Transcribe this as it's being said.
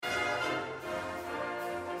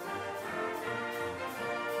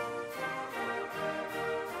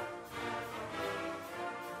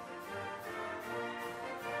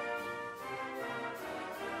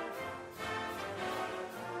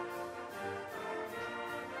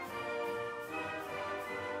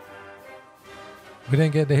We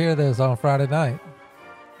didn't get to hear this on Friday night.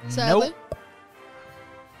 Sadly. Nope.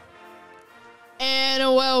 And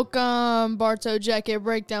welcome, Bartow Jacket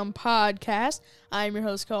Breakdown Podcast. I'm your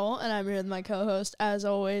host, Cole, and I'm here with my co-host, as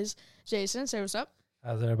always, Jason. Say what's up.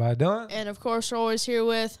 How's everybody doing? And, of course, we're always here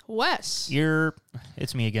with Wes.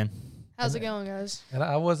 It's me again. How's it going, guys? And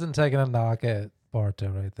I wasn't taking a knock at Bartow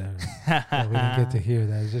right there. We didn't get to hear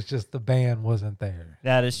that. It's just the band wasn't there.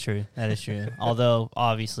 That is true. Although,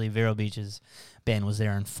 obviously, Vero Beach's band was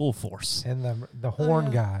there in full force. And the horn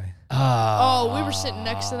guy. Oh, we were sitting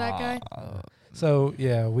next to that guy. So,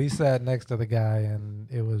 yeah, we sat next to the guy, and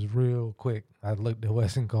it was real quick. I looked at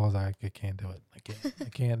Wes and Cole. I was like, I can't do it. I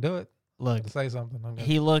can't do it. Look, Say something.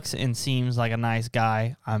 he looks and seems like a nice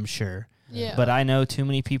guy, I'm sure. Yeah. But I know too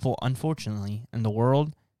many people, unfortunately, in the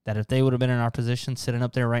world that if they would have been in our position, sitting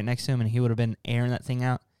up there right next to him, and he would have been airing that thing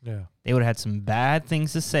out, Yeah. they would have had some bad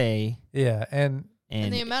things to say. Yeah, and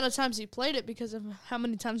And the amount of times he played it because of how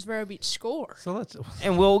many times Vero Beach scored. so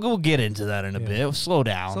we'll get into that in a bit. Slow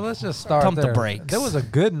down. So let's just start Pump there. the brakes. There was a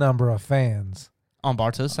good number of fans on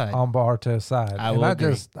Bartow's side. on Bartow's side. I will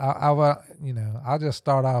agree. I'll just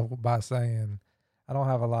start off by saying I don't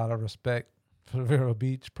have a lot of respect for the Vero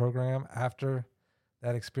Beach program after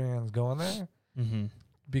that experience going there Mm-hmm.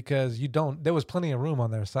 because there was plenty of room on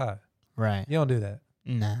their side. Right. You don't do that.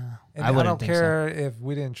 No. And I I, wouldn't don't think care if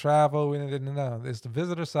we didn't travel. We didn't know. It's the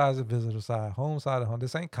visitor side is the visitor side, home side of home.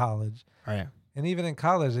 This ain't college. so. Right. And even in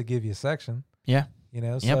college, they give you a section. Yeah.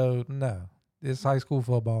 So no, it's high school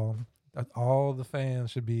football. All the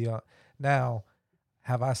fans should be now.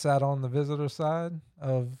 Have I sat on the visitor side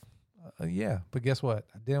of? Yeah, but guess what?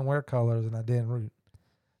 I didn't wear colors and I didn't root.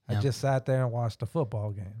 I Yeah. just sat there and watched the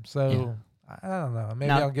football game. So I don't know. Maybe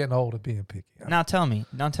Now- I'm getting old at being picky. Now tell me,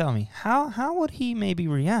 how would he maybe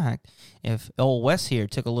react if old Wes here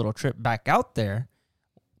took a little trip back out there,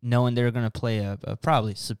 knowing they're going to play a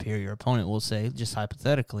probably superior opponent, we'll say, just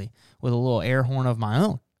hypothetically, with a little air horn of my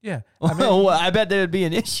own? Yeah, Well, I bet there would be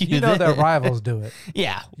an issue. you know there. their rivals do it.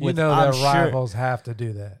 Yeah, You know I'm their sure, rivals have to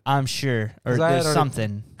do that. I'm sure, or 'Cause I had there's already-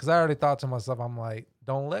 something. Because I already thought to myself, I'm like,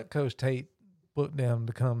 don't let Coach Tate book them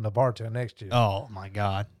to come to Bartow next year. Oh my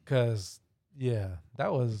God! Because,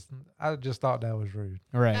 I just thought that was rude.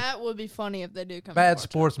 Right? That would be funny if they do come. Bad to Bartow.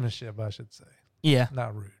 sportsmanship, I should say. Yeah,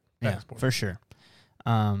 Not rude. Bad yeah, sportsmanship. for sure.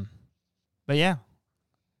 But yeah,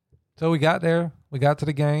 So we got there. We got to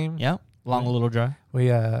the game. yeah, long little drive. We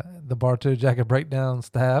the Bartow Jacket Breakdown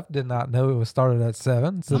staff did not know it was started at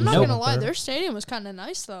 7. So I'm not the going to 7:30. lie. Their stadium was kind of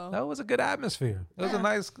nice, though. That was a good atmosphere. It was a Yeah.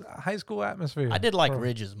 nice high school atmosphere. I did like For-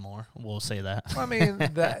 Ridges more. We'll say that. I mean,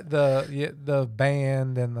 the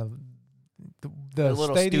band and the The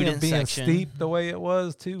little stadium student being section. steep the way it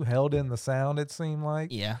was too held in the sound. It seemed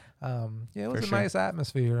like Yeah. it was For a sure. nice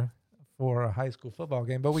atmosphere for a high school football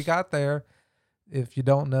game. But we got there. If you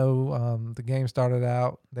don't know, the game started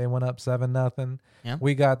out. They went up 7-0. Yeah.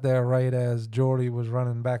 We got there right as Jordy was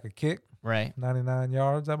running back a kick, Right. 99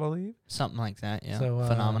 yards, I believe. Something like that. Yeah. So,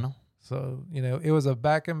 Phenomenal. So it was a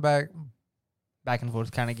back and back Back and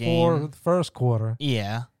forth kind of for game. the first quarter,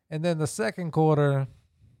 Yeah. and then the second quarter,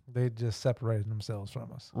 they just separated themselves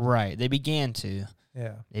from us. Right. They began to.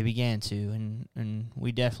 Yeah. And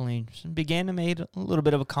we definitely began to make a little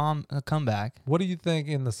bit of a comeback. What do you think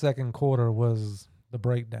in the second quarter was the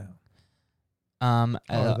breakdown?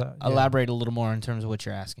 Elaborate a little more in terms of what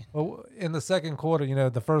you're asking. Well, in the second quarter,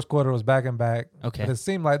 the first quarter was back and back. Okay. But it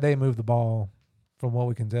seemed like they moved the ball, from what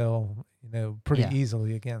we can tell, pretty Yeah.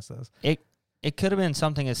 easily against us. It could have been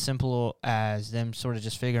something as simple as them sort of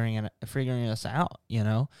just figuring us out.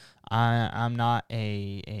 I'm not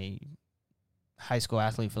a high school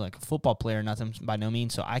athlete for like a football player, nothing by no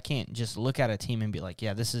means. So I can't just look at a team and be like,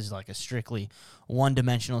 yeah, this is like a strictly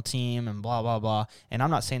one-dimensional team and blah blah blah. And I'm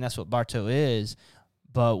not saying that's what Bartow is,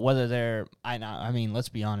 but whether they're, I mean, let's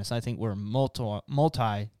be honest. I think we're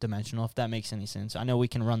multi-dimensional, if that makes any sense. I know we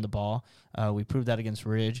can run the ball. We proved that against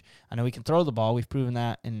Ridge. I know we can throw the ball. We've proven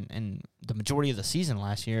that in the majority of the season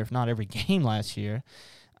last year, if not every game last year.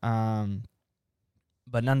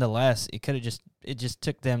 But nonetheless, it just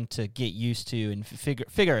took them to get used to and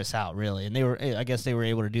figure us out, really. And I guess they were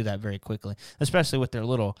able to do that very quickly, especially with their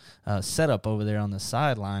little setup over there on the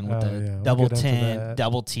sideline with We'll double get into tent, that.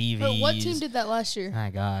 double TVs. But what team did that last year? My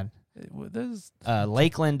God. There's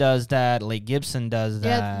Lakeland does that. Lake Gibson does that.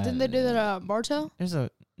 Yeah, didn't they do that at Bartow?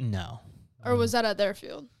 No. Or was that at their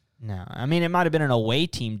field? No. I mean, it might have been an away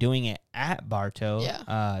team doing it at Bartow.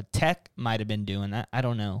 Yeah. Tech might have been doing that. I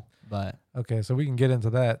don't know. But okay, so we can get into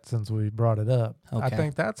that since we brought it up. I Okay.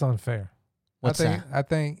 think that's unfair. what's that? I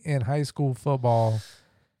think in high school football,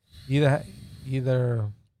 either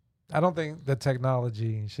I don't think the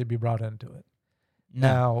technology should be brought into it. No.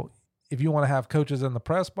 Now, if you want to have coaches in the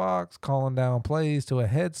press box calling down plays to a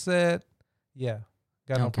headset, yeah,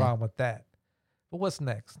 got no Okay. problem with that. But what's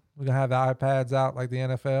next? We're going to have the iPads out like the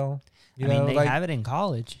NFL? I mean, they have it in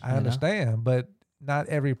college. I understand, but not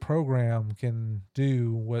every program can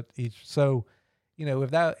do what each. So,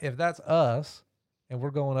 if that's us and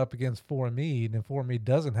we're going up against Fort Meade and Fort Meade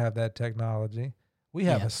doesn't have that technology, we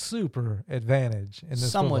have Yeah. a super advantage in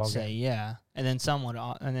this Some would football say, game. yeah, and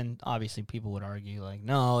then obviously people would argue like,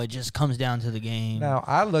 no, it just comes down to the game. Now,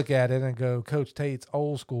 I look at it and go, Coach Tate's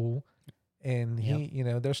old school, and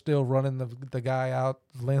Yep. they're still running the guy out.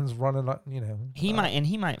 Lynn's running, he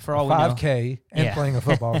might for all we know. 5K and Yeah. playing a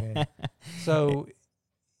football game. So,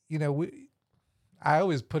 I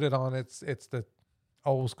always put it on it's the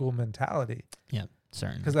old school mentality,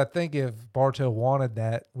 Certainly. because I think if Bartow wanted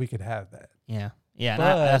that, we could have that. Yeah. And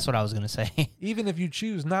But- that's what I was gonna say. Even if you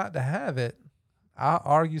choose not to have it, I'll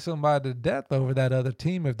argue somebody to death over that other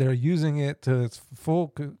team if they're using it to its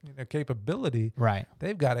full capability. Right.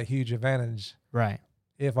 They've got a huge advantage. Right.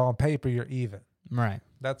 If on paper you're even, Right.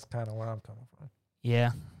 that's kind of where I'm coming from.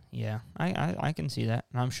 Yeah. I can see that,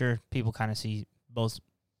 and I'm sure people kind of see both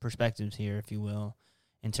perspectives here, if you will,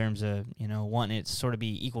 in terms of wanting it to sort of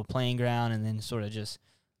be equal playing ground, and then sort of just,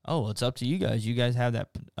 oh, well, it's up to you guys. You guys have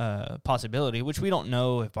that possibility, which we don't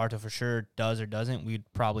know if Bartow for sure does or doesn't. We'd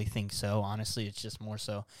probably think so. Honestly, it's just more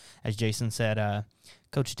so, as Jason said,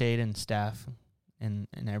 Coach Tate and staff and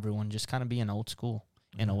everyone just kind of being old school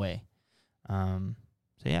in a way. So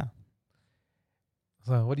yeah.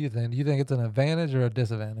 So what do you think? Do you think it's an advantage or a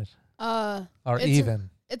disadvantage? Or It's even?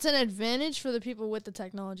 It's an advantage for the people with the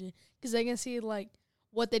technology because they can see like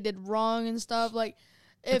what they did wrong and stuff. Like,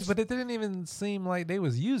 But it didn't even seem like they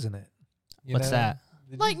was using it. What's that?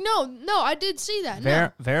 Did like you- no, I did see that.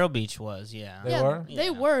 No. Vero Beach was, yeah. They were? They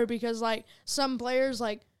were because like some players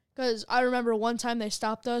because I remember one time they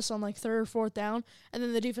stopped us on like 3rd or 4th down, and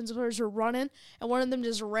then the defensive players were running, and one of them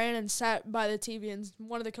just ran and sat by the TV, and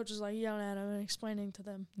one of the coaches was like yelling at him and explaining to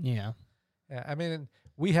them. Yeah. Yeah, I mean,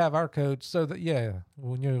 we have our coach, so that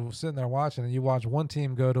when you're sitting there watching and you watch one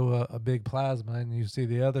team go to a big plasma, and you see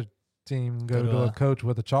the other team go to a coach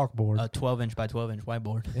with a chalkboard. A 12-inch by 12-inch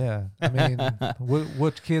whiteboard. Yeah, I mean,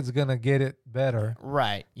 which kid's gonna get it better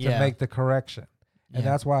Right. to Yeah. make the correction? And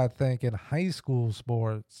Yeah. that's why I think in high school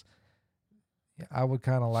sports, I would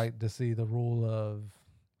kind of like to see the rule of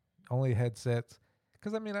only headsets.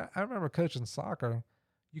 Because I mean, I remember coaching soccer.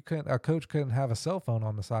 A coach couldn't have a cell phone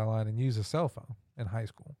on the sideline and use a cell phone in high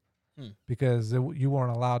school because you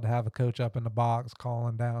weren't allowed to have a coach up in the box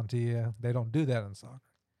calling down to you. They don't do that in soccer.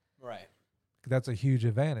 Right. That's a huge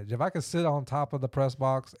advantage. If I could sit on top of the press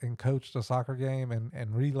box and coach the soccer game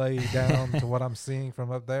and relay down to what I'm seeing from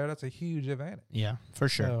up there, that's a huge advantage. Yeah, for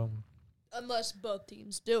sure. So, Unless both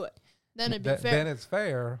teams do it, then it'd be fair. Then it's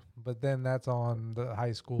fair, but then that's on the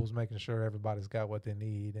high schools making sure everybody's got what they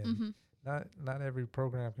need, and not every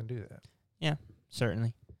program can do that. Yeah,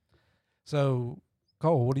 certainly. So,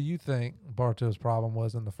 Cole, what do you think Bartow's problem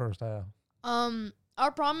was in the first half? Our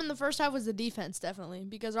problem in the first half was the defense, definitely,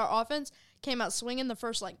 because our offense came out swinging the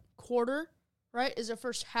first quarter. Right? Is it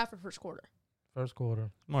first half or first quarter? First quarter.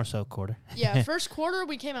 More so quarter. Yeah, first quarter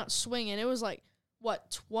we came out swinging. It was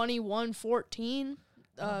 21-14,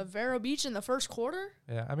 Vero Beach in the first quarter.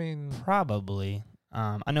 Yeah, I mean, Probably.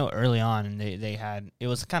 I know early on they had, it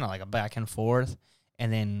was kind of like a back and forth,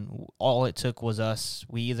 and then all it took was us.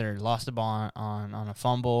 We either lost the ball on a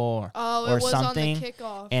fumble or It was something. on the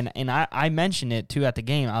kickoff. And I mentioned it too at the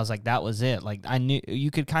game. I was like, that was it. Like I knew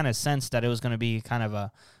you could kind of sense that it was going to be kind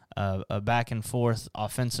of a back and forth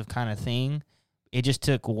offensive kind of thing. It just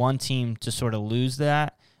took one team to sort of lose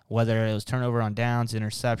that, whether it was turnover on downs,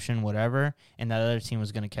 interception, whatever, and that other team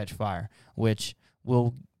was going to catch fire, which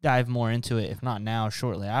we'll dive more into it, if not now,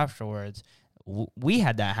 shortly afterwards. We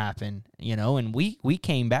had that happen, and we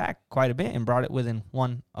came back quite a bit and brought it within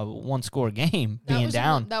one score game, being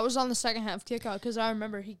down. That was on the second half kickoff because I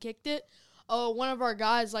remember he kicked it. Oh, one of our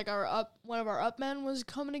guys, one of our up men was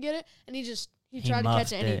coming to get it, and he tried to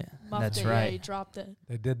catch it, and he muffed That's it. right. Yeah, he dropped it.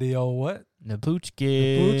 they did the old what? The pooch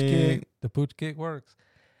The pooch kick. kick. The pooch kick works.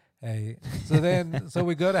 Hey, so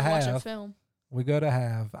we go to Watch a half. film. We go to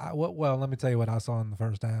half. Well, let me tell you what I saw in the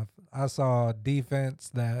first half. I saw a defense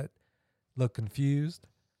that looked confused.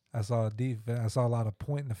 I saw a lot of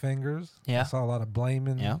pointing the fingers. Yeah. I saw a lot of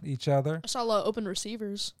blaming each other. I saw a lot of open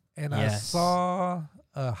receivers. And Yes. I saw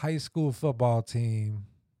a high school football team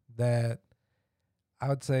that I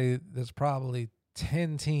would say there's probably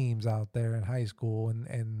 10 teams out there in high school,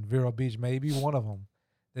 and Vero Beach may be one of them,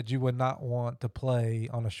 that you would not want to play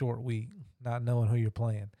on a short week, not knowing who you're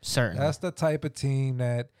playing. Certainly. That's the type of team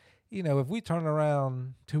that if we turn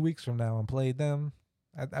around 2 weeks from now and played them,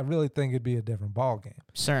 I really think it'd be a different ball game.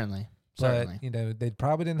 Certainly. But, they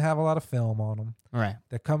probably didn't have a lot of film on them. Right.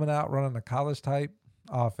 They're coming out running a college-type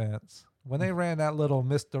offense. When they ran that little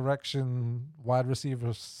misdirection wide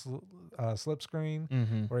receiver slip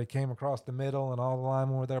screen where he came across the middle and all the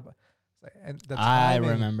linemen were there. And the timing,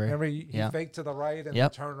 I remember. Remember he faked to the right and then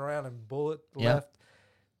turned around and bullet left.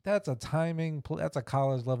 That's a timing play. That's a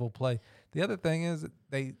college-level play. The other thing is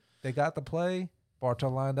they got the play. Bartow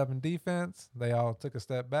lined up in defense. They all took a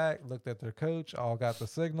step back, looked at their coach, all got the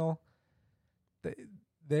signal.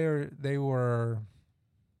 They were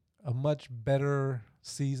a much better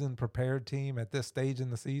season prepared team at this stage in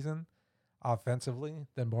the season offensively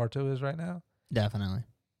than Bartow is right now. Definitely.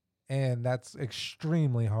 And that's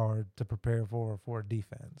extremely hard to prepare for a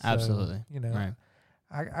defense. Absolutely. So, right.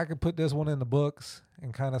 I could put this one in the books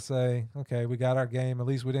and kind of say, okay, we got our game. At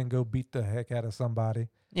least we didn't go beat the heck out of somebody.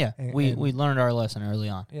 Yeah, we learned our lesson early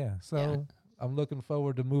on. Yeah, so I'm looking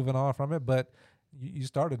forward to moving on from it. But you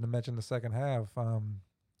started to mention the second half.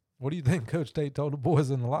 What do you think Coach Tate told the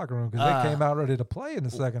boys in the locker room? Because they came out ready to play in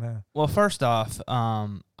the second half. Well, first off,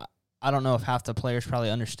 I don't know if half the players probably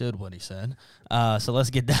understood what he said. So let's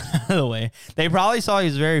get that out of the way. They probably saw he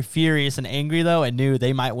was very furious and angry, though, and knew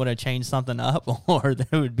they might want to change something up or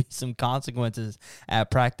there would be some consequences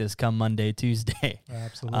at practice come Monday, Tuesday.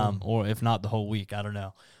 Absolutely. Or if not the whole week. I don't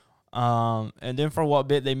know. And then for what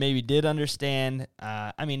bit they maybe did understand,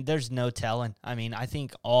 there's no telling. I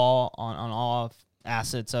think all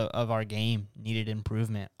assets of our game needed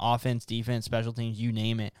improvement. Offense, defense, special teams, you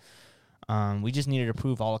name it. We just needed to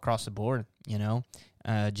improve all across the board,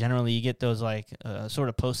 Generally, you get those sort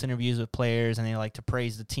of post interviews with players, and they like to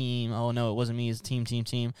praise the team. Oh no, it wasn't me; it's team.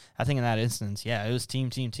 I think in that instance, it was team,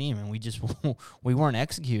 and we just we weren't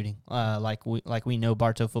executing like we know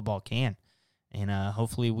Bartow football can. And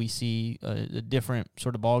hopefully we see a different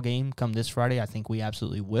sort of ball game come this Friday. I think we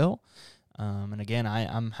absolutely will. And again,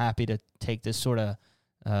 I'm happy to take this sort of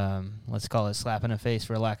let's call it slap in the face,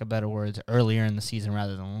 for lack of better words, earlier in the season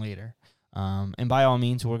rather than later. And by all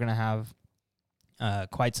means, we're going to have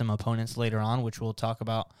quite some opponents later on, which we'll talk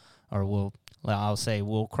about, or we'll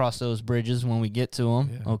cross those bridges when we get to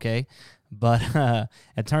them, okay? But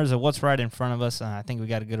in terms of what's right in front of us, I think we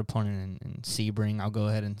got a good opponent in Sebring. I'll go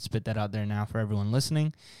ahead and spit that out there now for everyone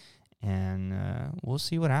listening, and we'll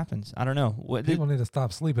see what happens. I don't know. People need to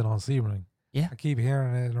stop sleeping on Sebring. Yeah. I keep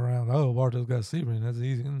hearing it around, Bartow's got Sebring. That's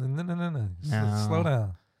easy. No. Slow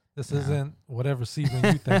down. This isn't whatever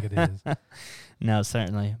Sebring you think it is. No,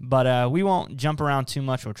 certainly. But we won't jump around too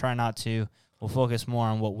much. We'll try not to. We'll focus more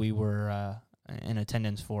on what we were in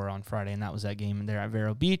attendance for on Friday, and that was that game there at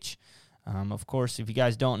Vero Beach. Of course, if you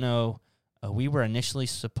guys don't know, we were initially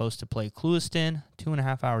supposed to play Clewiston,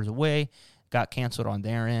 2.5 hours away. Got canceled on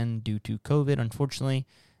their end due to COVID, unfortunately.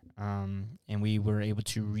 And we were able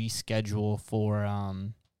to reschedule for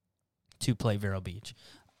to play Vero Beach.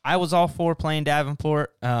 I was all for playing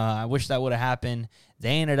Davenport. I wish that would have happened.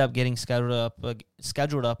 They ended up getting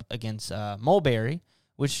scheduled up against Mulberry,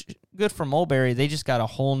 which good for Mulberry. They just got a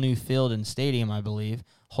whole new field and stadium, I believe.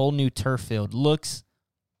 Whole new turf field. Looks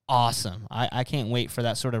awesome. I can't wait for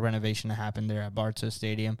that sort of renovation to happen there at Bartow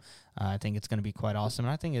Stadium. I think it's going to be quite awesome.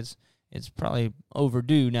 And I think it's probably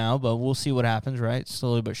overdue now, but we'll see what happens, right?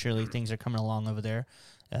 Slowly but surely things are coming along over there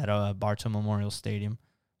at Bartow Memorial Stadium.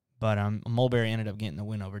 But Mulberry ended up getting the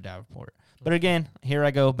win over Davenport. But again, here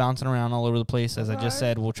I go bouncing around all over the place. As I just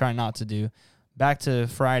said, we'll try not to do. Back to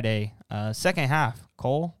Friday, second half.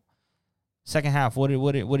 Cole, second half. What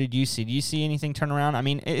did you see? Do you see anything turn around?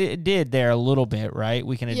 It did there a little bit, right?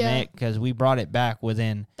 We can admit because we brought it back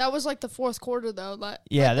within. That was like the fourth quarter, though.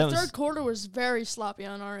 The third quarter was very sloppy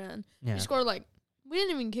on our end. Yeah. We scored we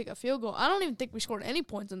didn't even kick a field goal. I don't even think we scored any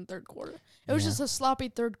points in the third quarter. It was just a sloppy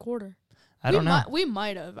third quarter. I don't know. We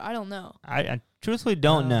might have. I don't know. I truthfully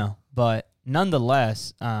don't know. But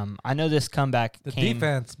nonetheless, I know this comeback The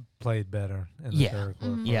defense played better in the third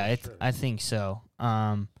quarter. Mm-hmm. Yeah, I think so.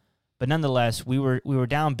 But nonetheless, we were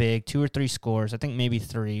down big, 2 or 3 scores. I think maybe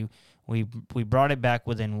 3. We brought it back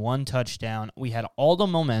within 1 touchdown. We had all the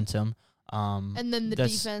momentum. And then the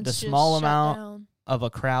defense the just small shut amount down. Of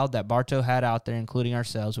a crowd that Bartow had out there, including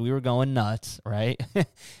ourselves, we were going nuts, right?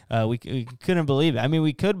 We couldn't believe it.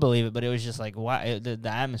 We could believe it, but it was just like, wow, the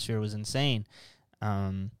atmosphere was insane.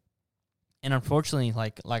 And unfortunately,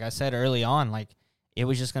 like I said early on, it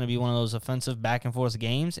was just going to be one of those offensive back and forth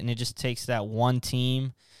games, and it just takes that one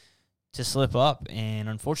team to slip up. And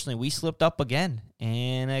unfortunately, we slipped up again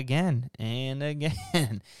and again and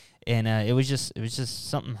again. And it was just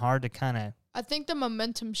something hard to kind of. I think the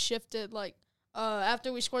momentum shifted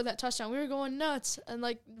after we scored that touchdown, we were going nuts, and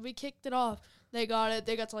like we kicked it off. They got it.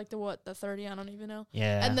 They got to like the 30. I don't even know.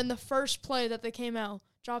 Yeah. And then the first play that they came out,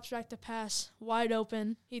 drops back to pass, wide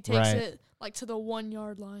open. He takes Right. it like to the 1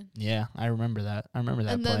 yard line. Yeah, I remember that. I remember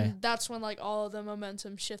that And play. then that's when like all of the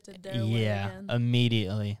momentum shifted their way Yeah, again.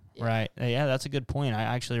 immediately. Yeah. Right. Yeah, that's a good point. I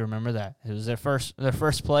actually remember that. It was their first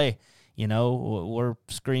play. You know, we're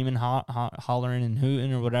screaming, hollering, and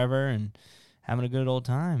hooting or whatever, and having a good old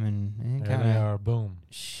time, and it There kind they of are. Boom.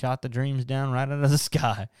 shot the dreams down right out of the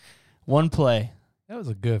sky. One play. That was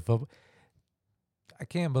a good football. I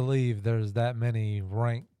can't believe there's that many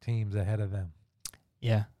ranked teams ahead of them.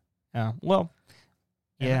 Yeah. Well.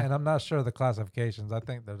 And, Yeah. and I'm not sure of the classifications. I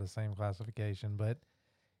think they're the same classification, but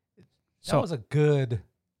that So was a good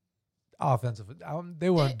offensive. They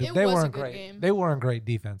weren't. It they was a weren't good great. game. They weren't great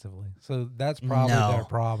defensively. So that's probably No. their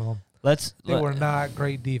problem. They were not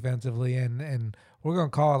great defensively, and we're gonna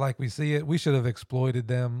call it like we see it. We should have exploited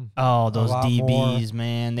them. Oh, those lot DBs,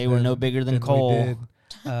 man, they were no bigger than we Cole. did.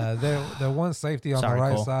 Their one safety on Sorry, the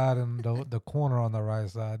right Cole. side and the corner on the right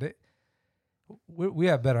side. We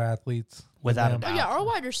have better athletes. than Without a them. doubt. Oh, yeah, our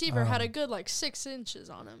wide receiver had a Um, good like 6 inches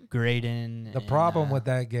on him. Graydon. The problem with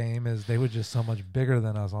that game is they were just so much bigger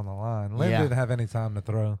than us on the line. Lynn Yeah. didn't have any time to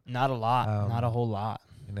throw. not a lot, not a whole lot.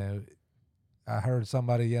 You know, I heard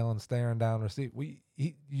somebody yelling, staring down receiver.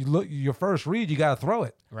 You look your first read, you got to throw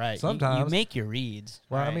it. Right. You Sometimes. make your reads.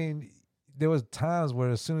 Well, right. I mean, there was times where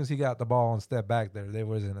as soon as he got the ball and stepped back there, they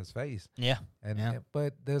was in his face. Yeah. And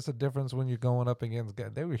but there's a difference when you're going up against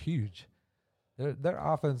guys. They were huge. Their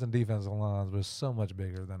offense and defensive lines were so much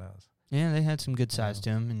bigger than us. Yeah, they had some good size to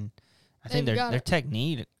him, and I think They've their got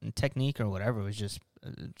technique or whatever was just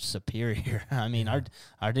superior. I mean,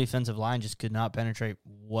 our defensive line just could not penetrate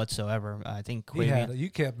whatsoever. I think You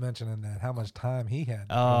kept mentioning that how much time he had.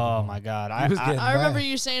 Oh my God! He was getting I remember mad.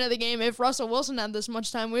 you saying at the game, if Russell Wilson had this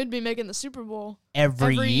much time, we'd be making the Super Bowl.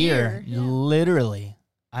 every every year, year, yeah. literally.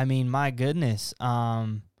 I mean, my goodness.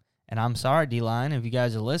 And I'm sorry, D-line, if you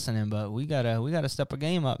guys are listening, but we gotta step our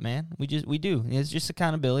game up, man. We do. It's just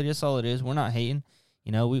accountability. That's all it is. We're not hating.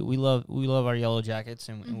 You know, we love our Yellow Jackets,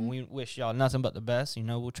 and we wish y'all nothing but the best. You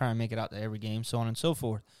know, we'll try and make it out to every game, so on and so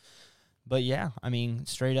forth. But yeah, I mean,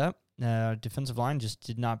 straight up, defensive line just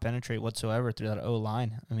did not penetrate whatsoever through that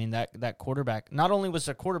O-line. I mean, that quarterback, not only was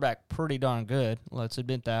the quarterback pretty darn good, let's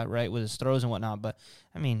admit that, right, with his throws and whatnot, but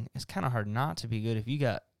I mean, it's kind of hard not to be good if you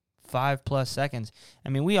got 5+ seconds. I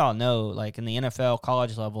mean, we all know, like in the NFL,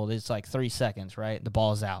 college level, it's like 3 seconds, right? The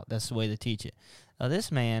ball's out. That's the way they teach it. Now, this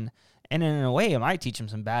man, and in a way, it might teach him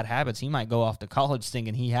some bad habits. He might go off to college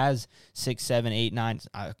thinking he has 6, 7, 8, 9,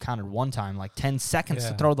 I counted one time, like 10 seconds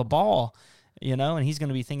to throw the ball, you know, and he's going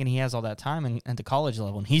to be thinking he has all that time at the college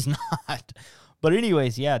level, and he's not. But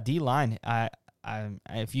anyways, yeah, D-line,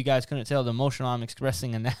 if you guys couldn't tell the emotion I'm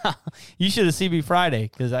expressing and now, you should have seen me Friday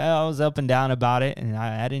because I was up and down about it, and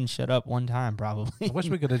I didn't shut up one time probably. I wish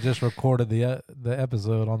we could have just recorded the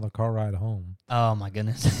episode on the car ride home Oh, my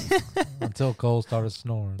goodness. until Cole started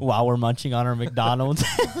snoring. While we're munching on our McDonald's.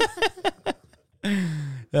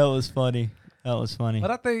 That was funny.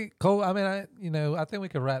 But I think Cole. I mean, I think we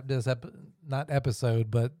could wrap this not episode,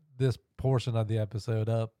 but this portion of the episode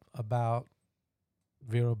up about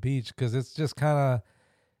Vero Beach because it's just kind of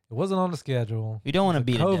it wasn't on the schedule. We don't want to It's a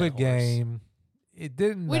beat a dead COVID horse. game. It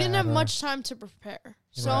didn't. We didn't have matter. much time to prepare,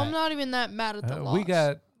 so Right. I'm not even that mad at the loss.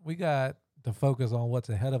 We got to focus on what's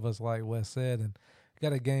ahead of us, like Wes said, and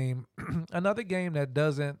got a game, another game that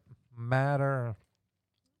doesn't matter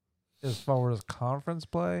as far as conference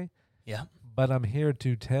play. Yeah. But I'm here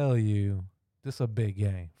to tell you, this is a big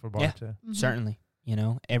game for Yeah. Barcha. Mhm. Certainly. You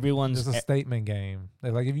know, everyone's It's a statement game.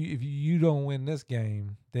 They're like if you don't win this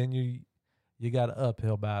game, then you got an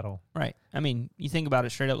uphill battle. right. I mean, you think about it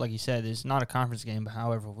straight up, like you said, it's not a conference game. But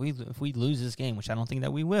however, if we lose this game, which I don't think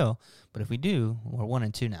that we will, but if we do, we're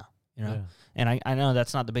 1-2 now. You know, Yeah. and I know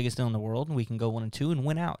that's not the biggest deal in the world. We can go 1-2 and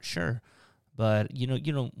win out, sure. But you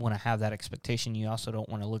don't want to have that expectation. You also don't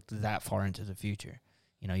want to look that far into the future.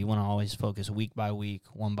 You know, you want to always focus week by week,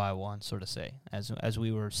 one by one, sort of say, as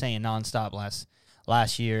we were saying nonstop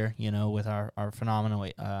last year, you know, with our phenomenal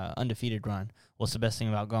undefeated run. What's the best thing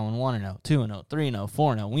about going 1-0, 2-0, 3-0,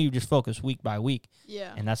 4-0? We just focus week by week,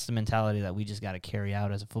 Yeah. and that's the mentality that we just got to carry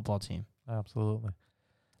out as a football team. Absolutely.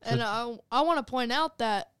 And I want to point out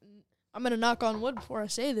that I'm going to knock on wood before I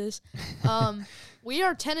say this. We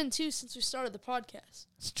are 10-2 since we started the podcast.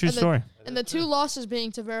 It's a true And the- story. And the 2 losses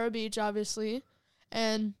being to Vero Beach, obviously,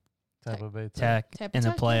 and Tampa Bay Tech Tampa in the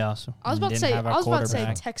Tech, playoffs. I was about to Didn't say have our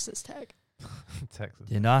quarterback. Texas Tech. Texas.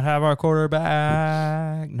 Did not have our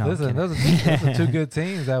quarterback. No, Listen, I'm those kidding. are 2 good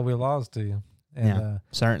teams that we lost to. And, Yeah.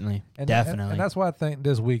 Certainly. Definitely. And that's why I think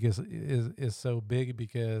this week is so big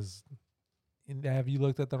because have you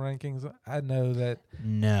looked at the rankings? I know that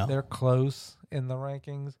no. they're close in the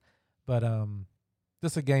rankings, but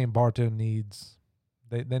this is a game Bartow needs.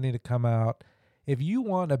 They need to come out. If you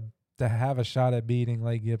want to have a shot at beating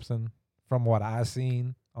Lake Gibson, from what I've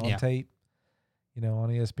seen on tape, on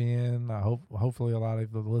ESPN, hopefully a lot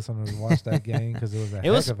of the listeners watched that game because it was a heck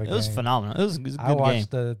of a game. It was phenomenal. It was a good game. I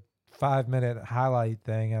watched the 5-minute highlight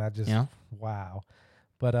thing and I just wow.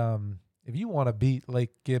 But if you want to beat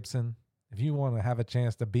Lake Gibson, if you want to have a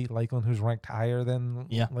chance to beat Lakeland, who's ranked higher than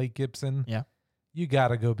Lake Gibson, you got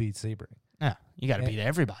to go beat Sebring. Yeah, you got to beat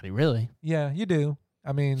everybody, really. Yeah, you do.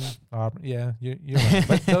 I mean, you're right.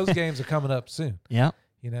 But those games are coming up soon. Yeah.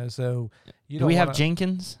 So you do we have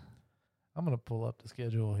Jenkins? I'm going to pull up the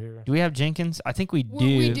schedule here. Do we have Jenkins? I think we do.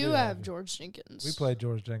 We do have George Jenkins. We play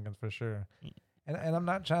George Jenkins for sure. And I'm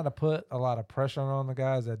not trying to put a lot of pressure on the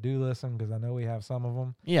guys that do listen because I know we have some of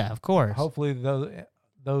them. Yeah, of course. Hopefully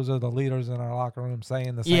those are the leaders in our locker room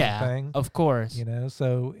saying the same thing. Of course.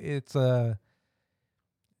 So it's I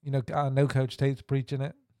know Coach Tate's preaching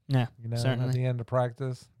it. Yeah, certainly. At the end of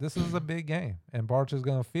practice. This is a big game, and Barch is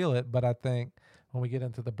going to feel it. But I think when we get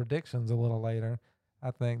into the predictions a little later,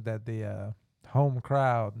 I think that the home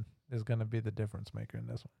crowd is going to be the difference maker in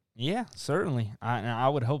this one. Yeah, certainly. I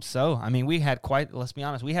would hope so. I mean, we had let's be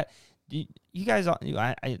honest, you guys,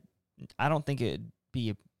 I don't think it'd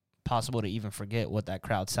be possible to even forget what that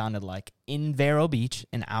crowd sounded like in Vero Beach,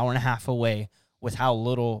 an hour and a half away, with how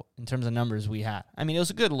little, in terms of numbers, we had. I mean, it was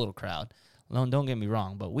a good little crowd. Don't get me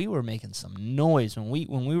wrong, but we were making some noise when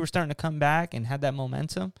we were starting to come back and had that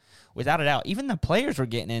momentum. Without a doubt, even the players were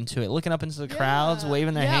getting into it, looking up into the crowds,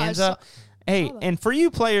 waving their hands up. Hey, and for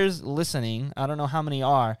you players listening, I don't know how many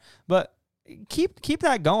are, but keep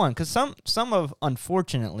that going because some of,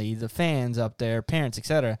 unfortunately, the fans up there, parents,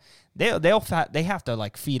 etc., they have to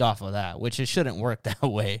like feed off of that, which it shouldn't work that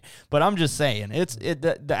way. But I'm just saying,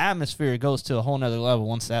 the atmosphere goes to a whole nother level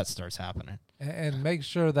once that starts happening. And make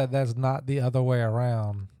sure that that's not the other way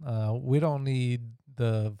around. We don't need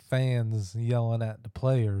the fans yelling at the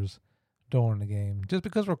players during the game. Just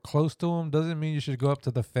because we're close to them doesn't mean you should go up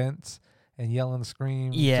to the fence and yell and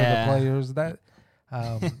scream to the players. That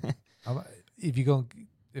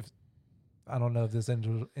if I don't know if this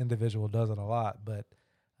individual does it a lot, but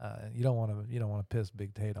you don't want to piss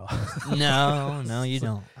Big Tate off. No, you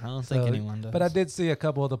don't. I don't think anyone does. But I did see a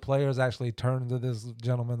couple of the players actually turn to this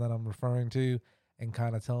gentleman that I'm referring to and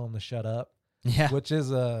kind of tell him to shut up. Yeah, which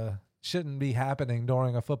is shouldn't be happening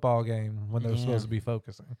during a football game when they're supposed to be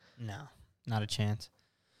focusing. No, not a chance.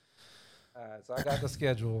 All right, so I got the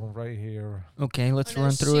schedule right here. Okay, let's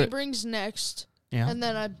run through it. Sebring's next. Yeah. And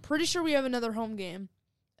then I'm pretty sure we have another home game.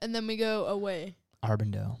 And then we go away.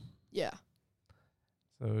 Arbondale. Yeah.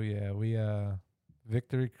 So, we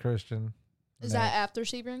Victory Christian. Is that after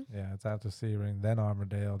Sebring? Yeah, it's after Sebring, then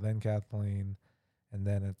Armourdale, then Kathleen, and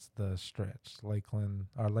then it's the stretch. Lake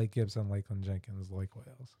Gibson, Lakeland Jenkins, Lake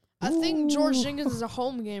Wales. I think George Jenkins is a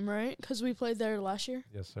home game, right? Because we played there last year.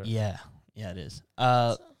 Yes, sir. Yeah, it is.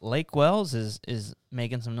 Lake Wells is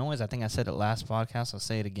making some noise. I think I said it last podcast. I'll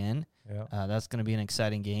say it again. Yeah. That's going to be an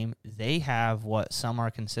exciting game. They have what some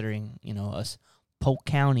are considering, us Polk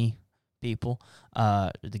County people,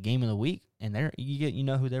 the game of the week, and you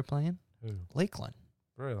know who they're playing? Who? Lakeland.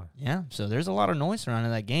 Really? Yeah. So there's a lot of noise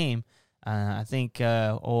surrounding that game. I think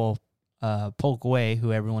Polk Way,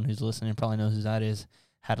 who everyone who's listening probably knows who that is,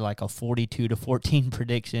 had like a 42-14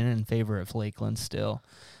 prediction in favor of Lakeland still.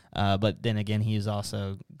 But then again, he's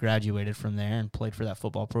also graduated from there and played for that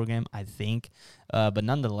football program, I think. But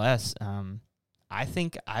nonetheless, I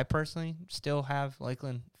think I personally still have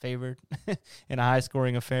Lakeland favored in a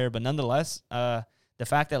high-scoring affair. But nonetheless, the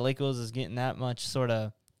fact that Lake Wales is getting that much sort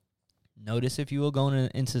of notice, if you will,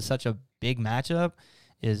 going into such a big matchup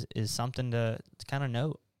is something to kind of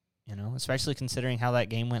note, especially considering how that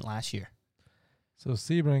game went last year. So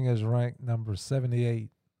Sebring is ranked number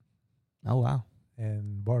 78. Oh, wow.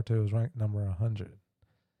 And Bartow is ranked number 100.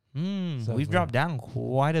 So we've dropped down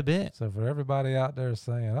quite a bit. So for everybody out there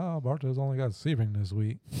saying, Bartow's only got Sebring this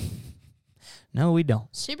week. No, we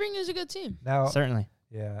don't. Sebring is a good team. Now, certainly.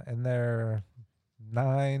 Yeah, and they're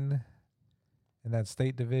 9 in that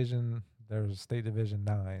state division. There's State Division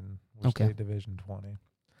 9, which State Division 20.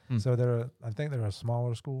 So I think they're a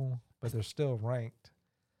smaller school, but they're still ranked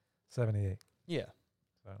 78. Yeah.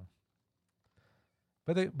 So,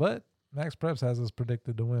 but Max Preps has us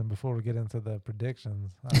predicted to win. Before we get into the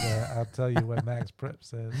predictions, I'll tell you what Max Preps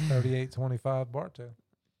says: 38-25 Bartow.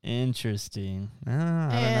 Interesting.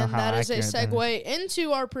 And that is a segue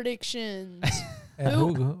into our predictions.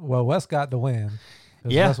 And well, Wes got the win.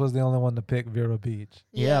 Yeah. Wes was the only one to pick Vero Beach.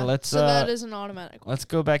 Yeah, let's, So that is an automatic one. Let's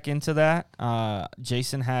go back into that.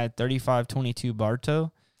 Jason had 35-22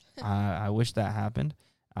 Bartow. I wish that happened.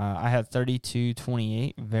 I had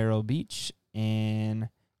 32-28 Vero Beach, and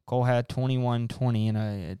Cole had 21-20 in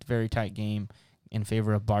a very tight game in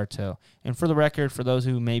favor of Bartow. And for the record, for those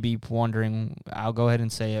who may be wondering, I'll go ahead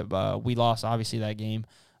and say it. We lost, obviously, that game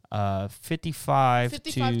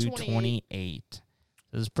 55-28. It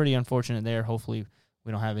was pretty unfortunate there. Hopefully,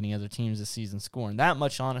 we don't have any other teams this season scoring that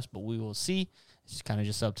much on us, but we will see. It's kind of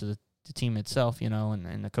just up to the team itself,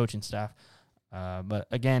 and the coaching staff. But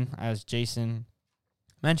again, as Jason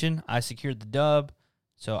mentioned, I secured the dub,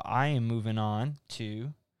 so I am moving on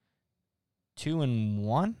to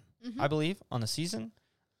 2-1, I believe, on the season.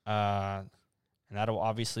 And that'll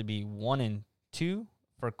obviously be 1-2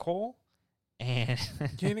 for Cole. And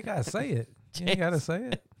You ain't got to say it. You ain't got to say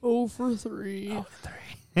it. 0 for 3.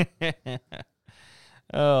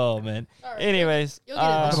 Oh, man. All right, anyways, you'll get it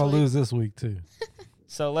I'm this going to week. lose this week, too.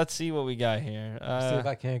 so let's see what we got here. See if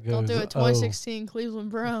I can't go. Don't do to it. 2016 Cleveland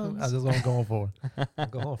Browns. That's what I'm going for. I'm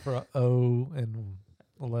going for a 0-11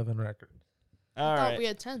 record. All I thought right. we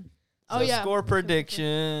had 10. So Oh, yeah. Score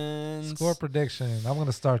predictions. Score prediction. I'm going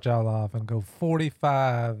to start y'all off and go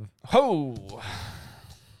 45 Ho!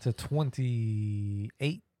 to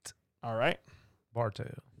 28 All right.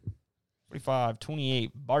 Bartow.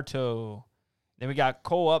 45-28 Bartow. Then we got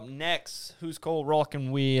Cole up next. Who's Cole rocking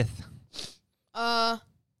with? I'm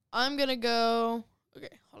gonna go. Okay,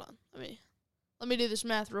 hold on. Let me do this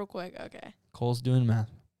math real quick. Okay, Cole's doing math.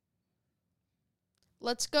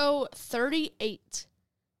 let's go 38-21.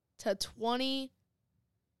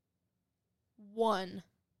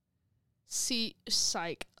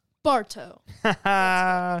 Psych. Bartow.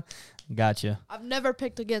 Gotcha. I've never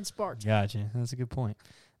picked against Bartow. Gotcha. That's a good point.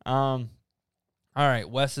 All right.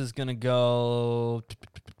 Wes is going to go.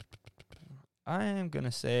 I am going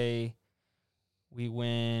to say we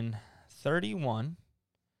win 31-2,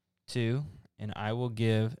 and I will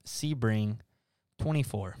give Sebring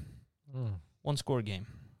 24. One score game.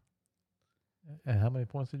 And how many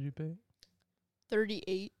points did you pick?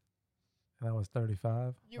 38. And that was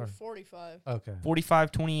 35? You were 45. Okay.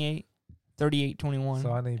 45-28, 38-21,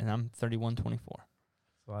 So I need- and I'm 31-24.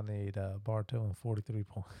 So I need Bartow and 43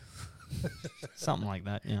 points. Something like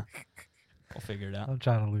that, yeah. We'll figure it out. I'm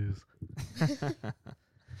trying to lose.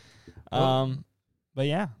 But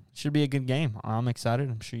yeah, should be a good game. I'm excited.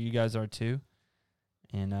 I'm sure you guys are too.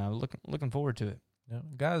 And looking forward to it. Yeah.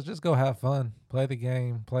 Guys, just go have fun. Play the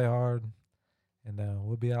game. Play hard. And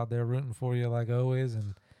we'll be out there rooting for you like always.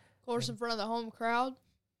 And Of course, in front of the home crowd.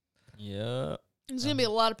 Yeah. There's going to be a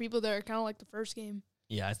lot of people there, kind of like the first game.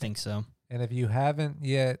 Yeah, I think so. And if you haven't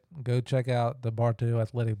yet, go check out the Bartow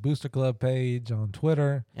Athletic Booster Club page on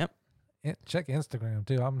Twitter. Yep. And check Instagram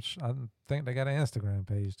too. I think they got an Instagram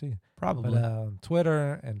page too. Probably. But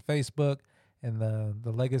Twitter and Facebook and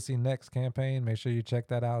the Legacy Next campaign. Make sure you check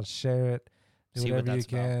that out. Share it. Do See what whatever you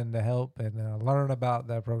that's about. can to help and learn about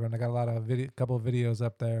that program. They got a lot of couple of videos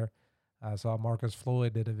up there. I saw Marcus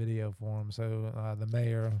Floyd did a video for him. So the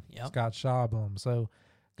mayor, Yep. Scott Schaubum. So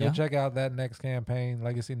go Yeah. check out that next campaign,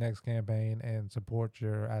 Legacy Next campaign, and support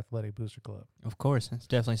your athletic booster club. Of course. It's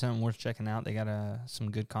definitely something worth checking out. They got some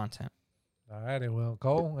good content. All righty. Well,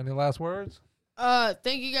 Cole, any last words?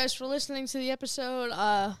 Thank you guys for listening to the episode.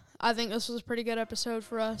 I think this was a pretty good episode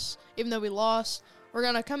for us, even though we lost. We're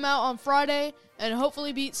going to come out on Friday and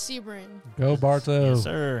hopefully beat Sebring. Go Bartow. Yes,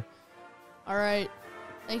 sir. All right.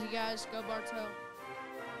 Thank you guys. Go Bartow.